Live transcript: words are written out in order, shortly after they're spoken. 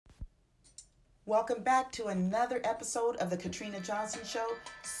Welcome back to another episode of the Katrina Johnson Show.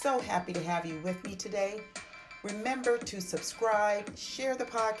 So happy to have you with me today. Remember to subscribe, share the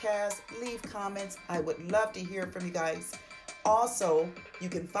podcast, leave comments. I would love to hear from you guys. Also, you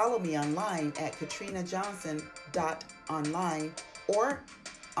can follow me online at katrinajohnson.online or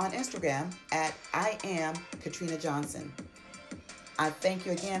on Instagram at I am Katrina Johnson. I thank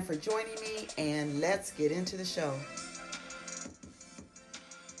you again for joining me, and let's get into the show.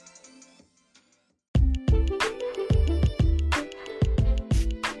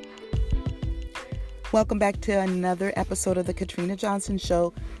 Welcome back to another episode of the Katrina Johnson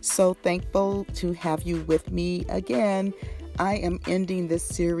Show. So thankful to have you with me again. I am ending this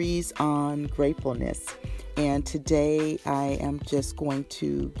series on gratefulness. And today I am just going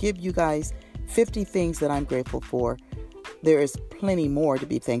to give you guys 50 things that I'm grateful for. There is plenty more to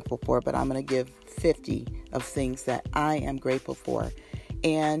be thankful for, but I'm going to give 50 of things that I am grateful for.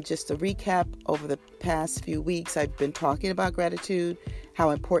 And just to recap, over the past few weeks, I've been talking about gratitude,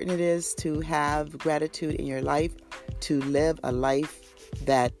 how important it is to have gratitude in your life, to live a life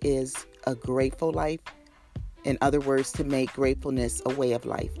that is a grateful life. In other words, to make gratefulness a way of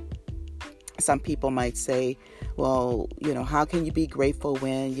life. Some people might say, well, how can you be grateful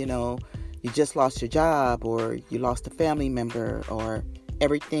when, you just lost your job, or you lost a family member, or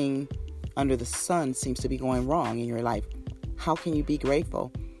everything under the sun seems to be going wrong in your life? How can you be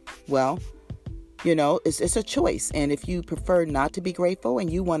grateful? Well, it's a choice. And if you prefer not to be grateful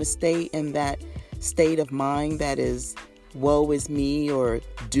and you want to stay in that state of mind that is woe is me or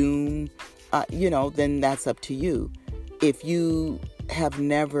doom, then that's up to you. If you have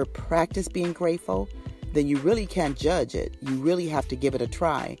never practiced being grateful, then you really can't judge it. You really have to give it a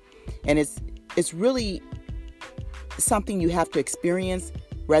try. And it's really something you have to experience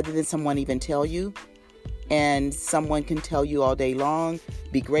rather than someone even tell you. And someone can tell you all day long,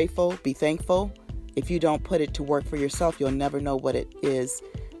 be grateful, be thankful. If you don't put it to work for yourself, you'll never know what it is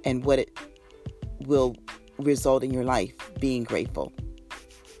and what it will result in your life, being grateful.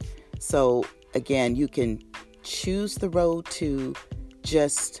 So again, you can choose the road to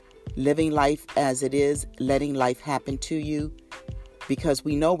just living life as it is, letting life happen to you, because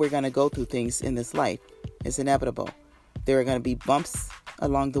we know we're going to go through things in this life. It's inevitable. There are going to be bumps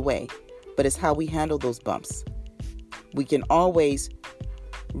along the way, but it's how we handle those bumps. We can always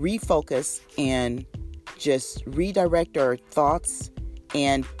refocus and just redirect our thoughts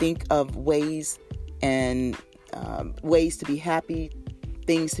and think of ways to be happy,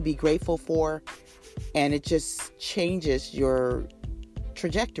 things to be grateful for, and it just changes your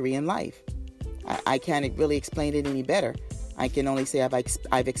trajectory in life. I can't really explain it any better. I can only say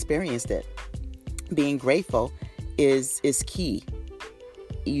I've experienced it. Being grateful is key.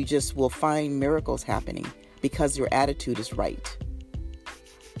 You just will find miracles happening because your attitude is right.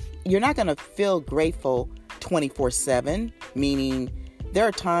 You're not going to feel grateful 24/7, meaning there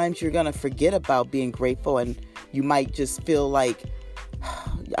are times you're going to forget about being grateful, and you might just feel like,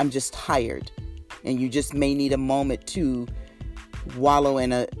 I'm just tired. And you just may need a moment to wallow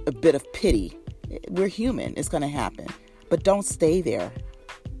in a bit of pity. We're human. It's going to happen. But don't stay there.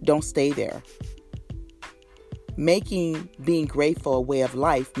 Don't stay there. Making being grateful a way of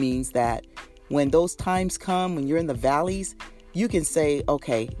life means that when those times come, when you're in the valleys, you can say,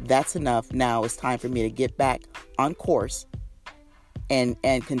 okay, that's enough. Now it's time for me to get back on course and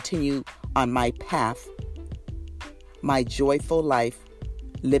continue on my path, my joyful life,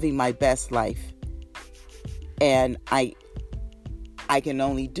 living my best life. And I can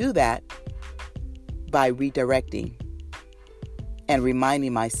only do that by redirecting and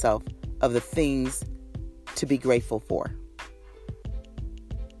reminding myself of the things to be grateful for.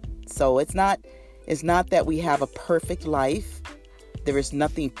 So it's not that we have a perfect life. There is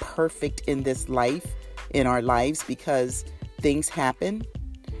nothing perfect in this life, in our lives, because things happen.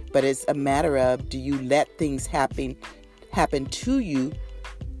 But it's a matter of, do you let things happen to you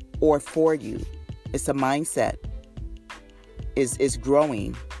or for you? It's a mindset. Is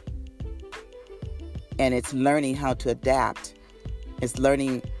growing. And it's learning how to adapt. It's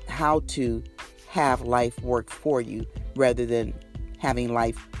learning how to have life work for you rather than having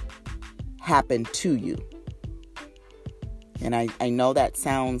life happen to you. And I know that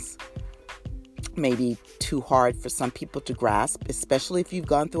sounds maybe too hard for some people to grasp, especially if you've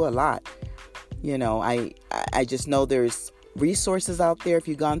gone through a lot. I just know there's resources out there. If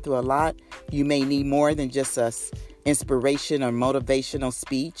you've gone through a lot, you may need more than just a inspiration or motivational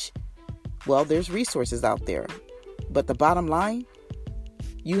speech. Well, there's resources out there. But the bottom line,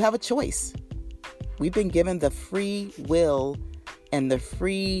 you have a choice. We've been given the free will and the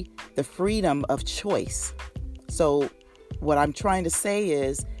freedom of choice. So what I'm trying to say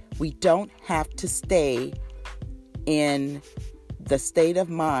is, We don't have to stay in the state of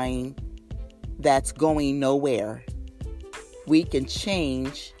mind that's going nowhere. We can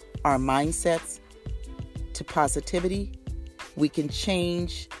change our mindsets to positivity. We can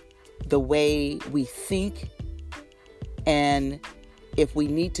change the way we think. And if we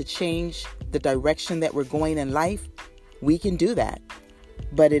need to change the direction that we're going in life, we can do that.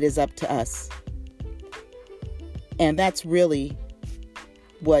 But it is up to us. And that's really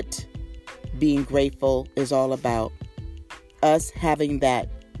what being grateful is all about. Us having that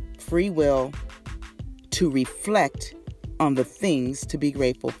free will to reflect on the things to be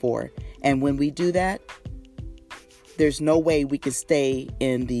grateful for. And when we do that, there's no way we can stay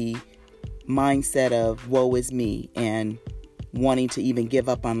in the mindset of woe is me and wanting to even give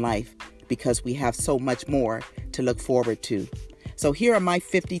up on life, because we have so much more to look forward to. So here are my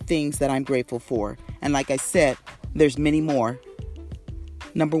 50 things that I'm grateful for. And like I said, there's many more.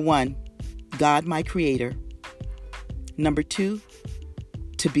 Number 1, God, my creator. Number 2,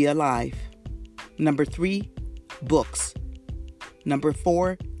 to be alive. Number 3, books. Number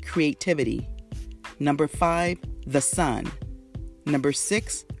 4, creativity. Number 5, the sun. Number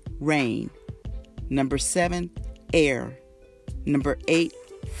 6, rain. Number 7, air. Number 8,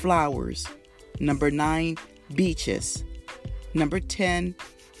 flowers. Number 9, beaches. Number 10,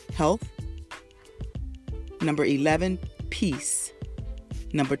 health. Number 11, peace.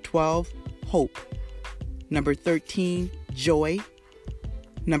 Number 12, hope. Number 13, joy.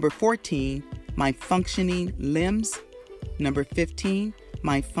 Number 14, my functioning limbs. Number 15,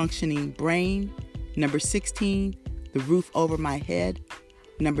 my functioning brain. Number 16, the roof over my head.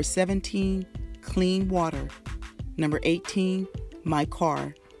 Number 17, clean water. Number 18, my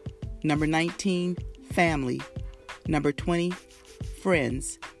car. Number 19, family. Number 20,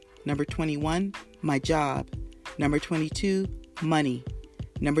 friends. Number 21, my job. Number 22, money.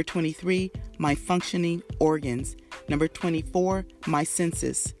 Number 23, my functioning organs. Number 24, my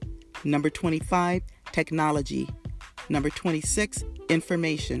senses. Number 25, technology. Number 26,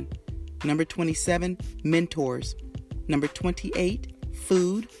 information. Number 27, mentors. Number 28,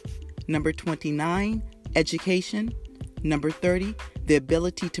 food. Number 29, education. Number 30, the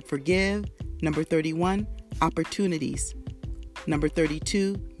ability to forgive. Number 31, opportunities. Number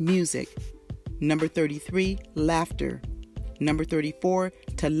 32, music. Number 33, laughter. Number 34,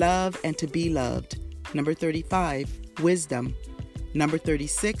 to love and to be loved. Number 35, wisdom. Number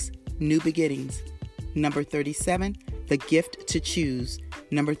 36, new beginnings. Number 37, the gift to choose.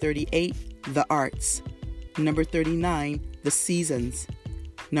 Number 38, the arts. Number 39, the seasons.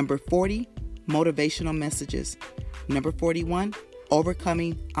 Number 40, motivational messages. Number 41,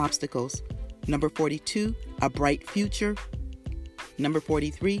 overcoming obstacles. Number 42, a bright future. Number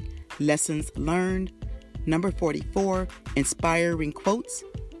 43, lessons learned. Number 44, inspiring quotes.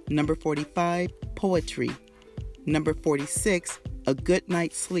 Number 45, poetry. Number 46, a good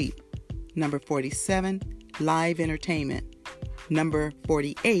night's sleep. Number 47, live entertainment. Number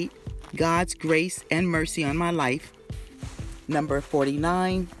 48, God's grace and mercy on my life. Number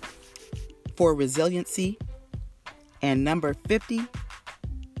 49, for resiliency. And number 50,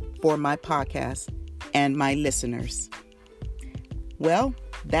 for my podcast and my listeners. Well,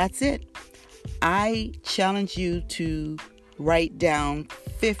 that's it. I challenge you to write down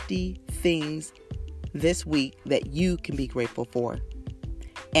 50 things this week that you can be grateful for,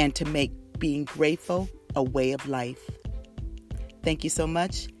 and to make being grateful a way of life. Thank you so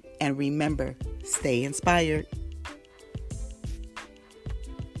much, and remember, stay inspired.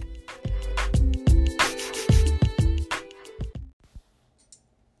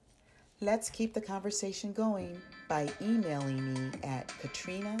 Let's keep the conversation going by emailing me at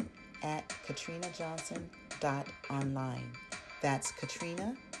katrina@katrinajohnson.online. That's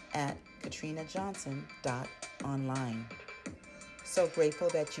katrina@katrinajohnson.online. So grateful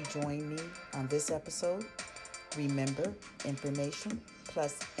that you joined me on this episode. Remember, information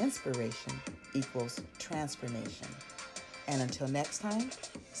plus inspiration equals transformation. And until next time,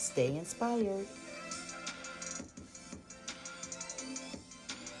 stay inspired.